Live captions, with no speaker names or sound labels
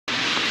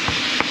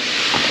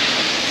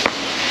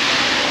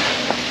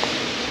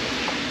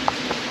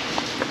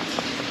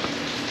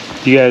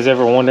Do you guys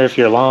ever wonder if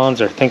your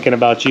lawns are thinking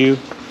about you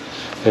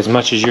as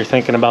much as you're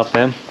thinking about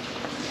them?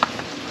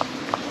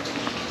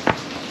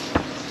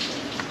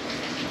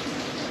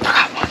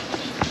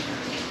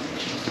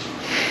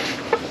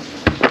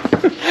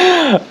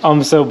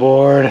 I'm so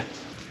bored.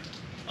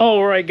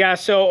 Alright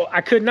guys, so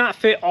I could not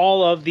fit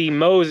all of the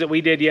mows that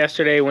we did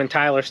yesterday when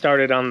Tyler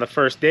started on the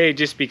first day,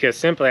 just because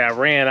simply I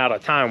ran out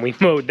of time. We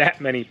mowed that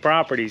many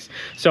properties.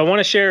 So I want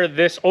to share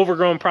this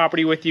overgrown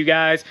property with you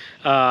guys.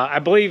 I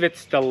believe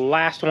it's the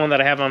last one that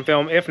I have on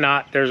film. If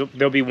not,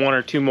 there'll be one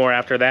or two more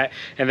after that.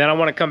 And then I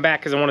want to come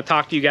back because I want to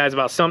talk to you guys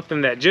about something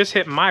that just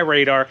hit my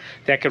radar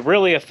that could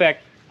really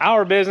affect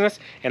our business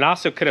and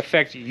also could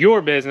affect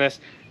your business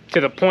to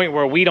the point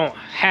where we don't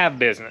have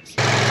business.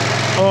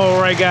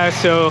 All right guys,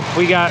 so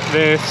we got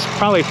this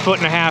probably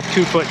 1.5 to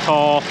 2 foot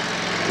tall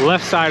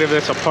left side of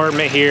this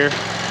apartment here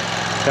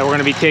that we're going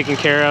to be taking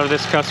care of.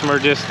 This customer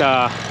just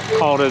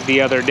called us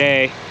the other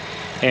day,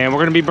 and we're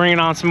going to be bringing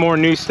on some more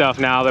new stuff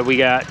now that we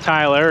got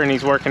Tyler and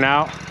he's working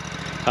out.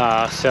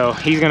 So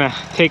he's going to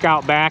take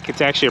out back.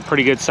 It's actually a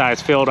pretty good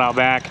sized field out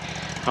back.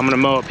 I'm going to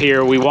mow up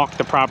here. We walked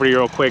the property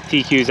real quick.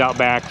 TQ's out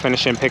back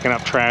finishing picking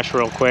up trash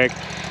real quick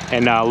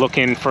and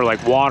looking for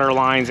like water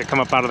lines that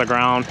come up out of the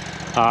ground.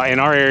 In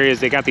our areas,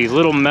 they got these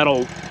little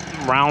metal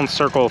round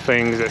circle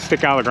things that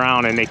stick out of the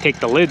ground, and they take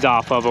the lids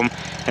off of them,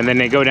 and then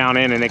they go down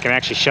in and they can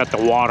actually shut the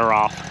water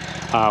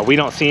off. We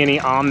don't see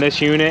any on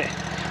this unit,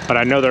 but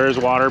I know there is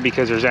water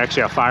because there's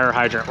actually a fire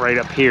hydrant right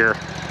up here.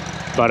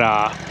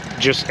 But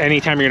just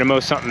anytime you're gonna mow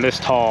something this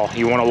tall,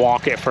 you wanna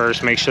walk it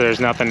first, make sure there's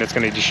nothing that's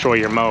gonna destroy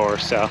your mower.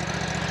 So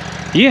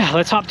yeah,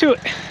 let's hop to it.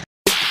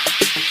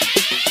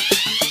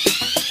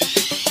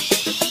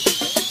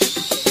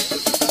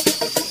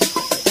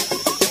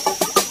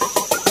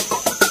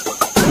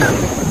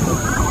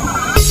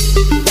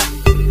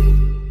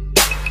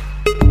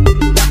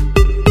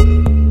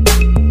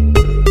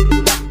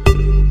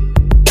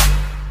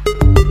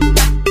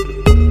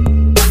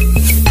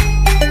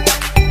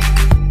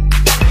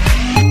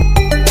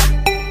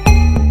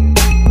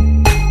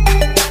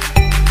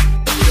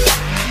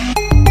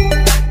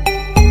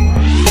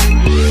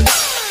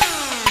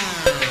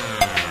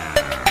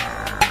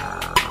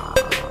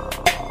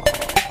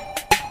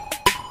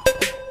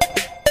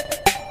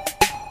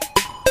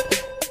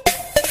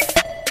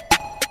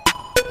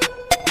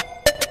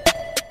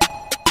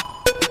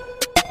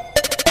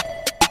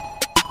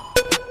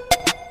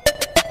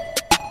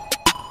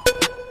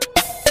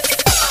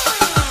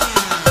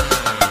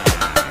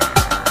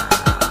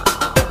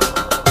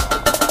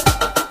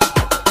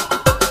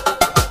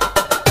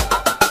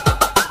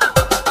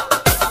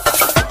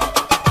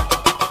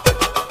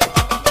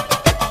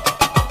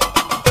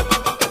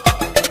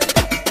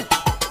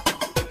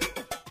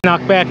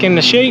 Knocked back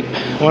into shape,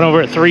 went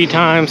over it 3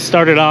 times,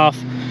 started off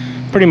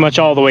pretty much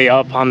all the way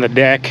up on the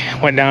deck,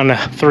 went down to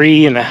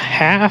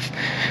 3.5,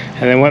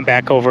 and then went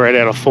back over it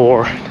at a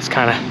 4. Just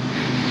kind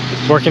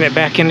of working it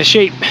back into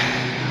shape.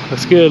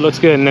 Looks good, looks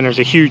good. And then there's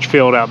a huge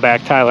field out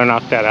back. Tyler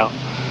knocked that out.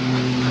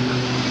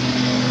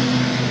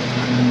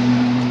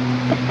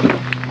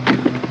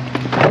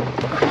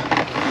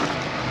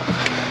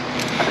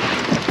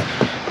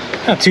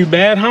 Not too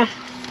bad, huh?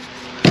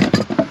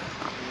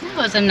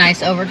 That was a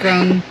nice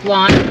overgrown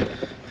lawn.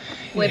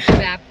 Whipped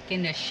back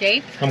into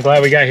shape. I'm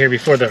glad we got here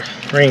before the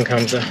rain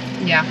comes up.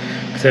 Yeah.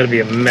 Because that'll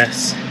be a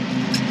mess.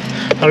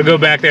 I'll go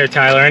back there,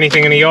 Tyler.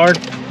 Anything in the yard?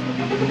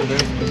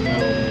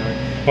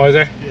 What was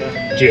there?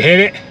 Yeah. Did you hit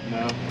it?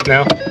 No.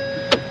 No?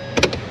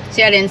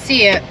 See, I didn't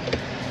see it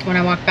when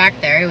I walked back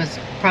there. It was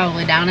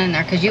probably down in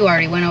there because you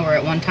already went over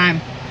it one time.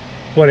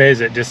 What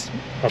is it? Just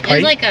a pipe? It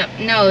was like a,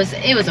 no,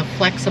 it was a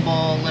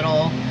flexible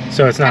little.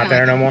 So it's not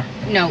there no more?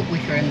 No, we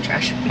threw it in the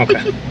trash.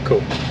 Okay,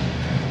 cool.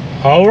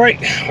 All right,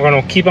 we're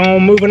gonna keep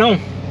on moving on.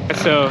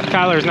 So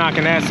Tyler's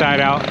knocking that side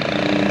out,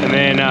 and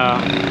then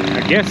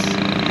I guess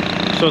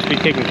I'm supposed to be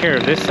taking care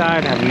of this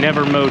side. I've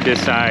never mowed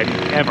this side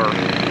ever,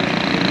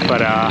 but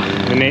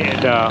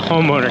the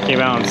homeowner came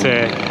out and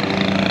said,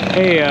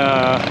 hey,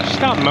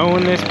 stop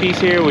mowing this piece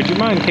here. Would you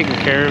mind taking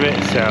care of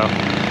it? So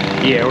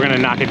yeah, we're gonna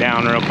knock it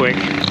down real quick.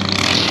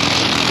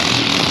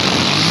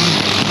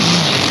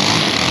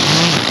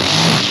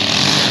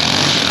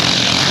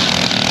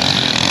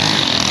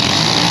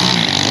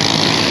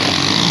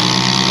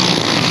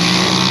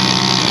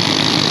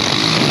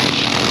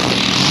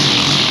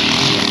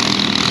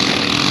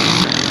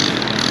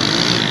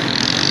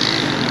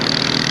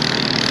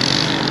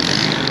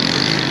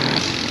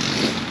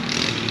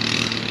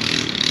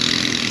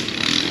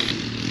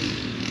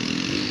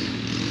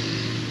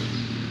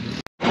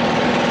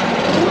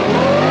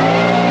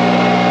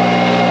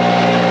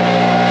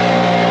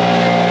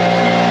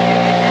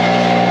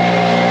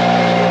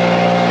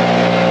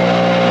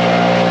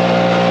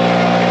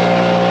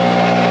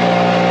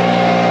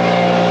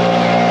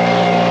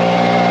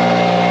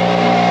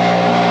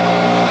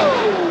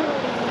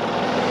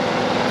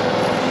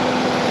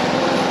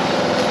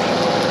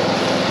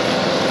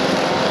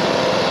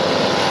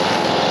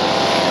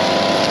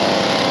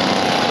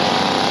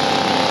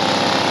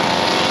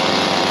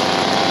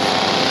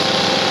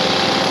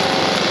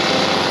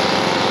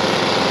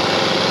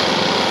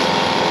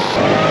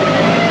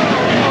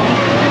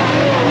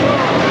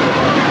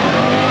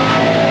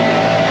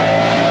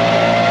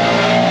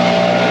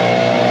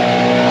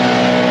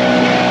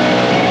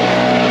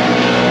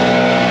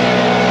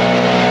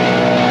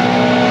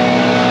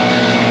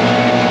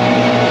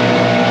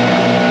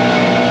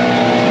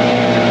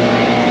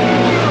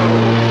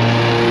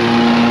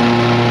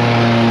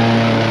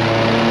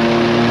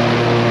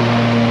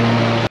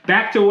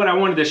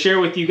 wanted to share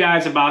with you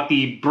guys about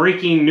the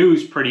breaking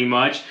news pretty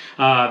much.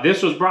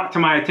 This was brought to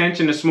my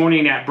attention this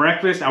morning at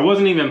breakfast. I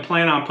wasn't even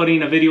planning on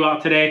putting a video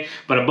out today,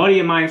 but a buddy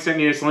of mine sent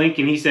me this link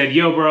and he said,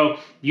 yo bro,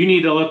 you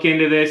need to look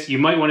into this. You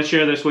might want to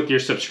share this with your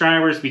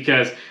subscribers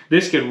because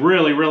this could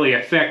really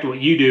affect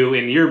what you do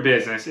in your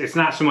business. It's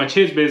not so much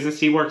his business.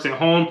 He works at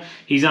home.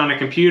 He's on a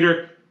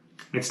computer.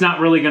 It's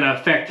not really going to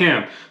affect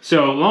him.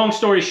 So long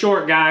story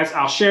short, guys,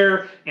 I'll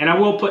share and I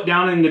will put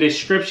down in the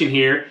description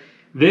here.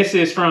 This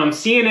is from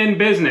CNN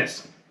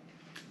Business.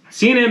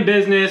 CNN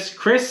Business,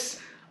 Chris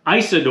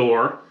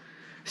Isidore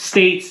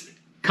states,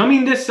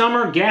 coming this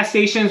summer, gas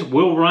stations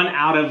will run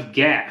out of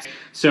gas.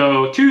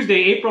 So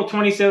Tuesday, April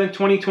 27,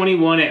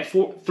 2021 at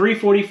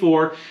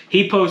 3:44,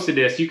 he posted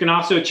this. You can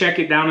also check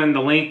it down in the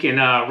link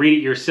and read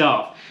it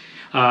yourself.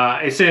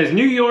 It says,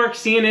 New York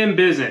CNN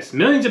Business.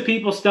 Millions of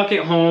people stuck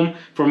at home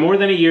for more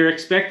than a year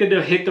expected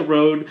to hit the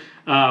road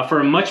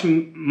for a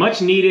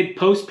much needed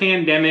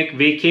post-pandemic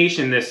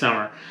vacation this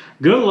summer.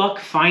 Good luck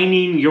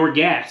finding your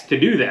gas to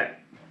do that.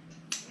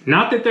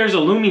 Not that there's a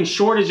looming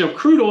shortage of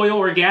crude oil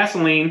or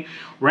gasoline.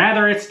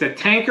 Rather, it's the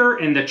tanker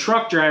and the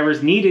truck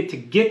drivers needed to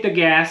get the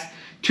gas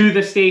to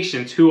the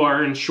stations who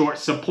are in short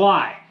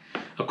supply.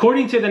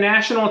 According to the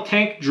National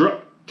Tank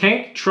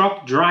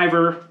Truck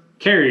Driver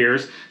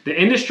Carriers,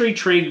 the industry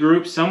trade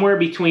group, somewhere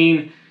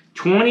between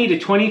 20 to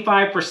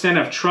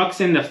 25% of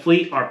trucks in the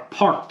fleet are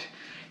parked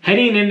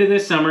heading into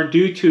this summer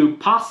due to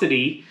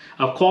paucity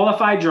of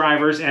qualified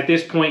drivers. At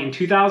this point in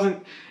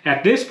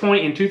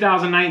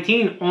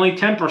 2019, only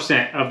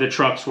 10% of the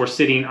trucks were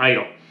sitting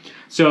idle.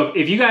 So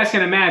if you guys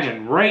can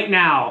imagine, right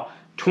now,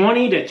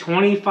 20 to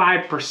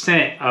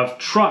 25% of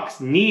trucks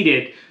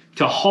needed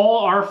to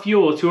haul our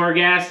fuel to our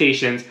gas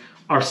stations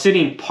are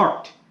sitting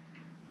parked.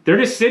 They're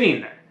just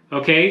sitting there.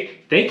 Okay,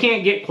 they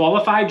can't get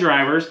qualified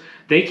drivers.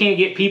 They can't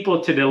get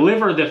people to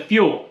deliver the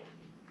fuel.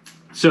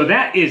 So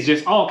that is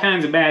just all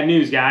kinds of bad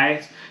news,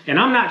 guys. And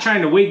I'm not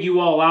trying to wig you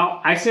all out.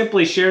 I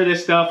simply share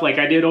this stuff like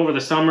I did over the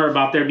summer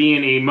about there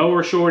being a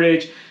mower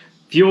shortage,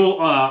 fuel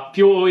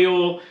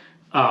oil,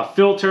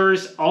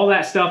 filters, all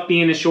that stuff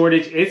being a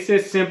shortage. It's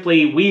just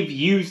simply we've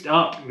used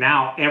up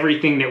now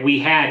everything that we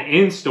had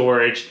in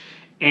storage,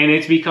 and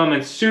it's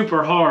becoming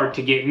super hard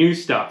to get new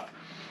stuff.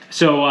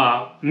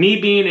 So me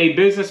being a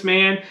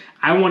businessman,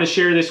 I want to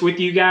share this with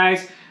you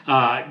guys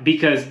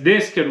because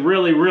this could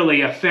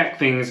really affect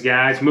things,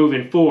 guys,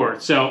 moving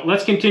forward. So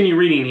let's continue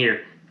reading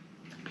here.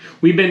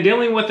 We've been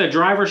dealing with a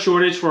driver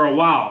shortage for a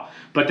while,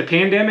 but the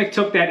pandemic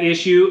took that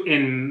issue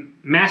and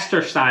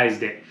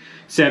mastersized it,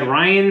 said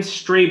Ryan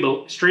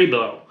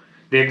Strablo,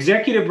 the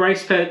executive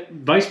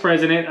vice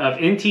president of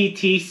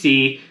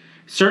NTTC.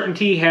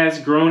 Certainty has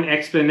grown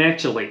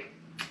exponentially.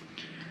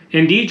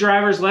 Indeed,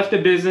 drivers left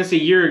the business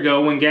a year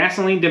ago when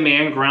gasoline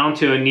demand ground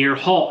to a near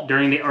halt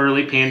during the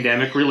early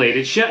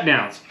pandemic-related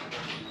shutdowns.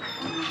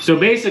 So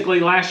basically,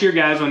 last year,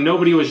 guys, when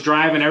nobody was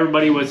driving,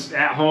 everybody was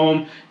at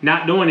home,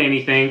 not doing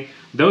anything,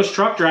 those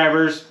truck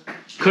drivers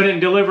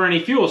couldn't deliver any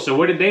fuel. So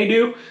what did they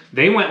do?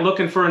 They went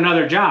looking for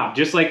another job,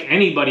 just like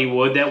anybody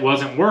would that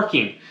wasn't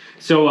working.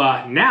 So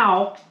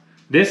now,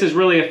 this is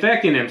really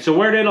affecting them. So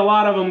where did a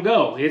lot of them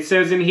go? It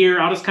says in here,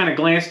 I'll just kind of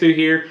glance through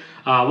here.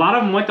 A lot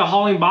of them went to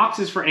hauling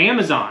boxes for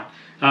Amazon,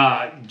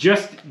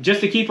 just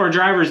to keep our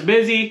drivers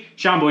busy.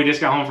 Sean Boy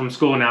just got home from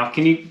school now.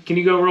 Can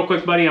you go real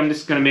quick, buddy? I'm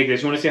just gonna make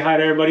this. You want to say hi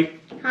to everybody?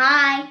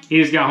 Hi. He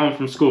just got home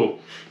from school.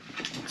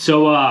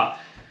 So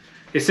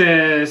it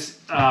says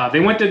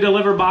they went to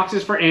deliver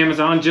boxes for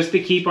Amazon just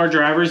to keep our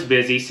drivers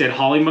busy, said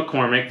Holly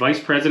McCormick, vice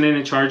president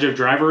in charge of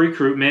driver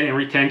recruitment and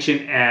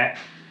retention at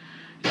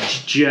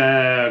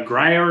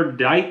Grier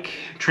Dyke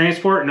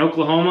Transport in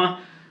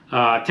Oklahoma,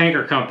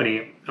 tanker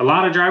company. A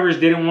lot of drivers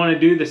didn't want to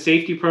do the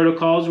safety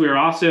protocols. We are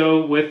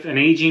also with an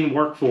aging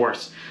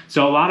workforce.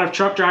 So a lot of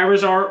truck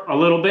drivers are a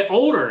little bit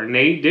older and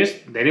they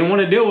didn't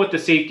want to deal with the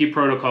safety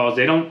protocols.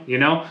 They don't, they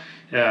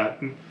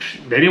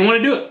didn't want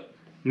to do it.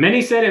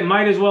 Many said it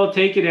might as well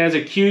take it as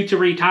a cue to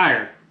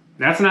retire.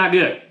 That's not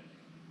good.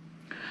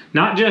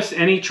 Not just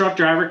any truck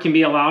driver can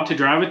be allowed to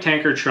drive a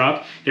tanker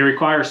truck. It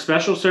requires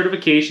special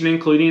certification,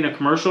 including a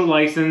commercial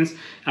license,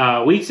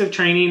 weeks of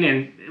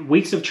training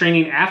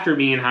after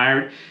being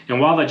hired. And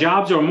while the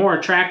jobs are more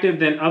attractive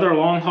than other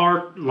long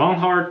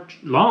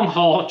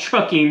haul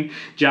trucking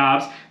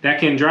jobs that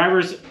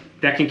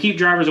can keep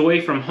drivers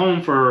away from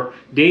home for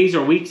days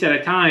or weeks at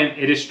a time,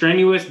 it is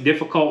strenuous,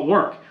 difficult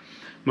work.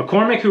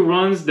 McCormick, who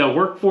runs the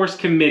workforce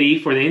committee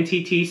for the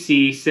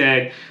NTTC,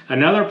 said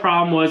another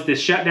problem was the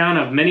shutdown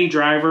of many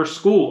driver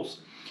schools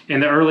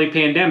in the early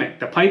pandemic.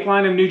 The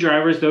pipeline of new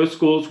drivers those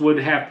schools would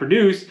have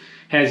produced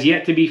has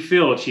yet to be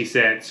filled, she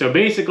said. So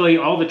basically,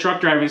 all the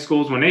truck driving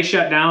schools, when they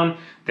shut down,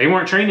 they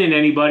weren't training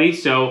anybody.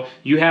 So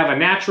you have a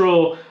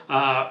natural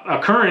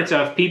occurrence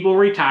of people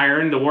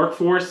retiring, the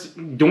workforce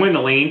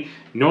dwindling.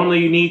 Normally,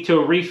 you need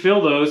to refill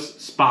those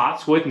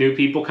spots with new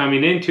people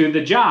coming into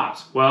the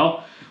jobs.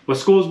 Well, with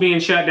schools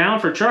being shut down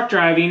for truck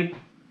driving,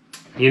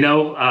 they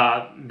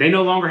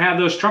no longer have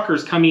those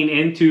truckers coming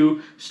in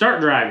to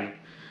start driving.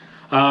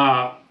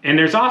 And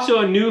there's also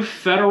a new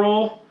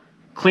federal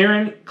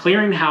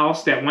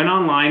clearinghouse that went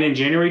online in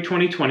January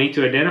 2020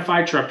 to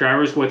identify truck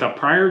drivers with a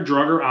prior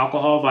drug or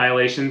alcohol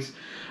violations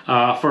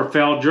for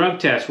failed drug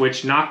tests,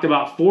 which knocked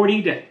about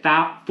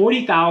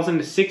 40,000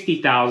 to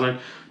 60,000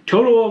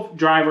 total of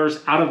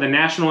drivers out of the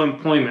national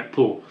employment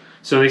pool.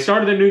 So they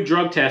started the new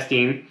drug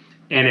testing,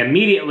 and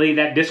immediately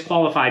that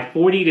disqualified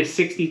 40 to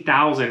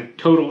 60,000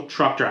 total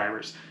truck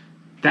drivers.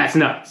 That's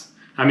nuts.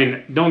 I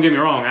mean, don't get me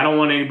wrong. I don't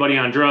want anybody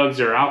on drugs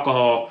or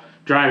alcohol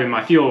driving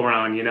my fuel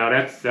around. You know,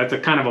 that's a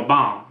kind of a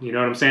bomb. You know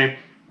what I'm saying?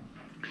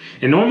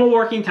 In normal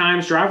working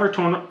times, driver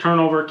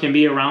turnover can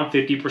be around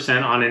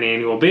 50% on an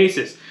annual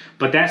basis,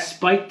 but that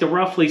spiked to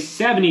roughly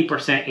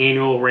 70%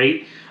 annual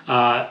rate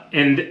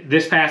in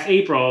this past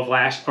April of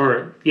last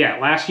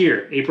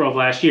year, April of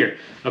last year,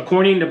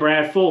 according to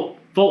Brad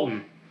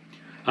Fulton,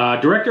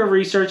 Director of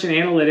Research and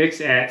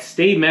Analytics at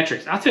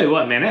StayMetrics. I'll tell you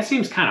what, man, that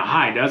seems kind of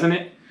high, doesn't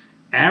it?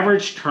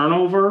 Average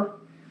turnover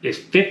is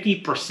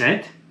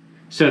 50%.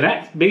 So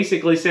that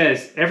basically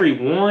says every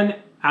 1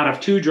 out of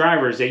 2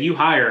 drivers that you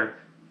hire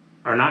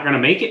are not going to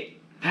make it.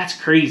 That's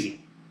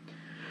crazy.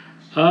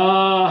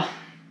 I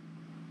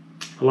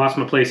lost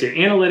my place here.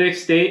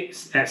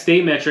 Analytics at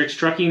StayMetrics,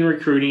 trucking,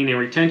 recruiting, and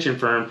retention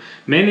firm.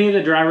 Many of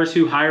the drivers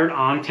who hired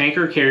on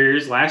tanker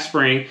carriers last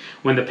spring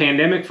when the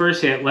pandemic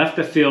first hit left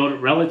the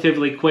field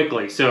relatively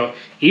quickly. So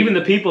even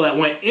the people that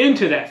went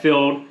into that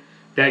field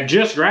that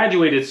just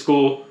graduated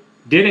school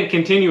didn't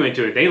continue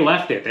into it. They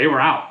left it. They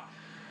were out.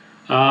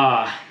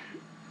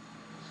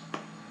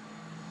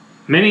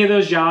 Many of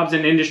those jobs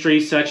in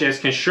industries such as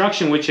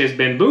construction, which has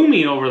been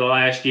booming over the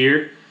last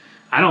year,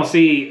 I don't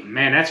see,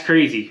 man, that's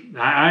crazy.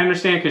 I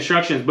understand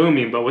construction is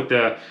booming, but with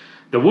the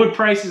wood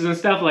prices and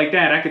stuff like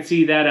that, I could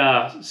see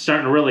that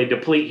starting to really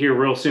deplete here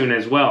real soon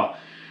as well.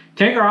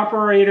 Tanker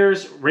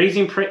operators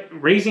raising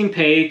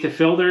pay to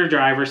fill their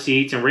driver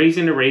seats and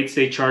raising the rates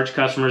they charge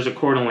customers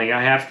accordingly.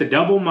 I have to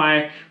double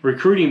my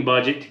recruiting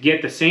budget to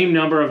get the same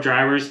number of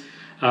drivers,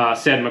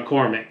 said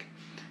McCormick.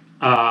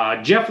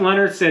 Jeff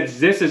Leonard says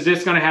this is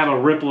just going to have a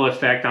ripple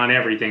effect on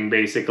everything,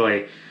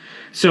 basically.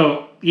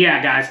 So,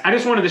 yeah, guys, I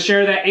just wanted to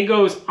share that. It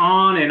goes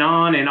on and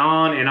on and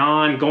on and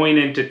on, going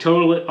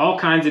into all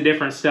kinds of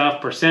different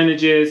stuff,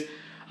 percentages,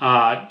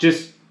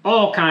 just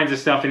all kinds of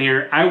stuff in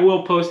here. I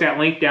will post that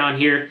link down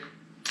here.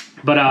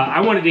 But I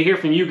wanted to hear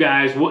from you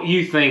guys what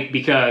you think,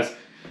 because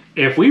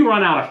if we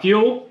run out of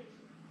fuel,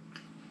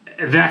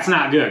 that's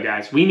not good,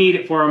 guys. We need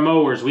it for our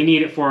mowers. We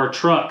need it for our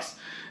trucks.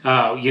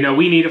 You know,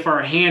 we need it for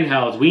our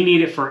handhelds. We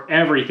need it for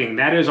everything.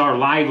 That is our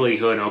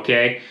livelihood,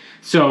 okay?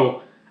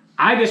 So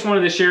I just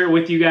wanted to share it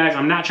with you guys.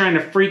 I'm not trying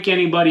to freak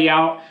anybody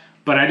out,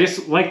 but I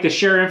just like to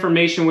share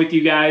information with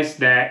you guys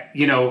that,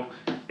 you know,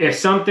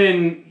 if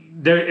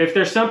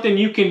there's something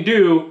you can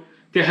do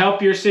to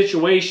help your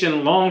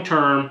situation long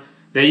term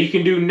that you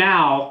can do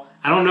now.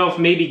 I don't know if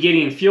maybe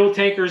getting fuel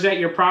tankers at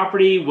your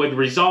property would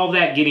resolve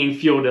that, getting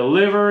fuel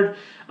delivered.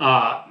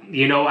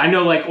 You know, I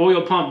know like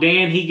Oil Pump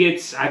Dan, he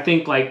gets, I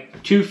think,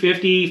 like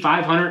 250,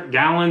 500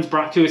 gallons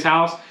brought to his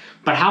house.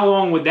 But how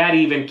long would that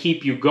even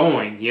keep you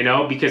going, you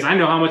know? Because I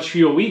know how much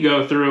fuel we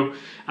go through.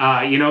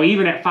 You know,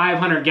 even at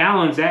 500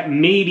 gallons, that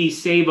maybe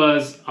save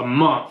us a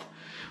month.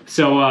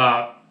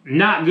 So,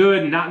 not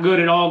good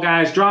at all,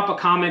 guys. Drop a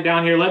comment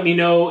down here. Let me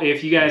know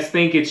if you guys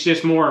think it's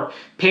just more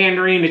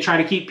pandering to try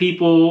to keep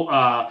people,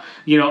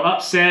 you know,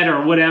 upset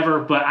or whatever.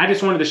 But I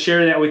just wanted to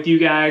share that with you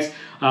guys.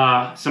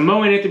 Some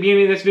mowing at the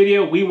beginning of this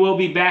video. We will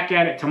be back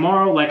at it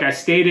tomorrow. Like I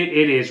stated,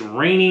 it is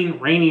raining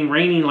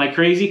like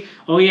crazy.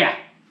 Oh, yeah.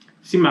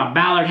 See my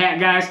Ballard hat,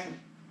 guys?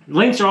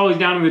 Links are always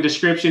down in the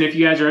description if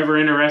you guys are ever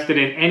interested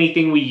in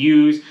anything we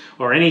use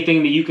or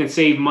anything that you can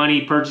save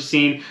money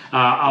purchasing.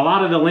 A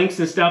lot of the links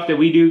and stuff that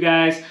we do,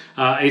 guys,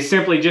 is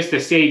simply just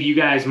to save you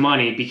guys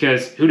money,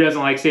 because who doesn't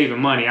like saving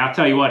money? I'll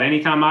tell you what,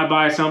 anytime I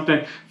buy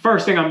something,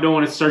 first thing I'm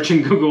doing is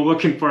searching Google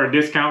looking for a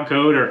discount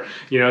code or,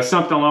 you know,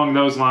 something along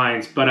those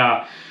lines.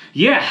 But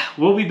yeah,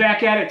 we'll be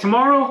back at it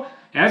tomorrow.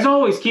 As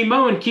always, keep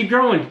mowing, keep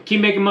growing, keep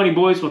making money,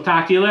 boys. We'll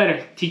talk to you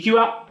later. TQ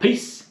out.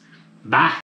 Peace. Bye.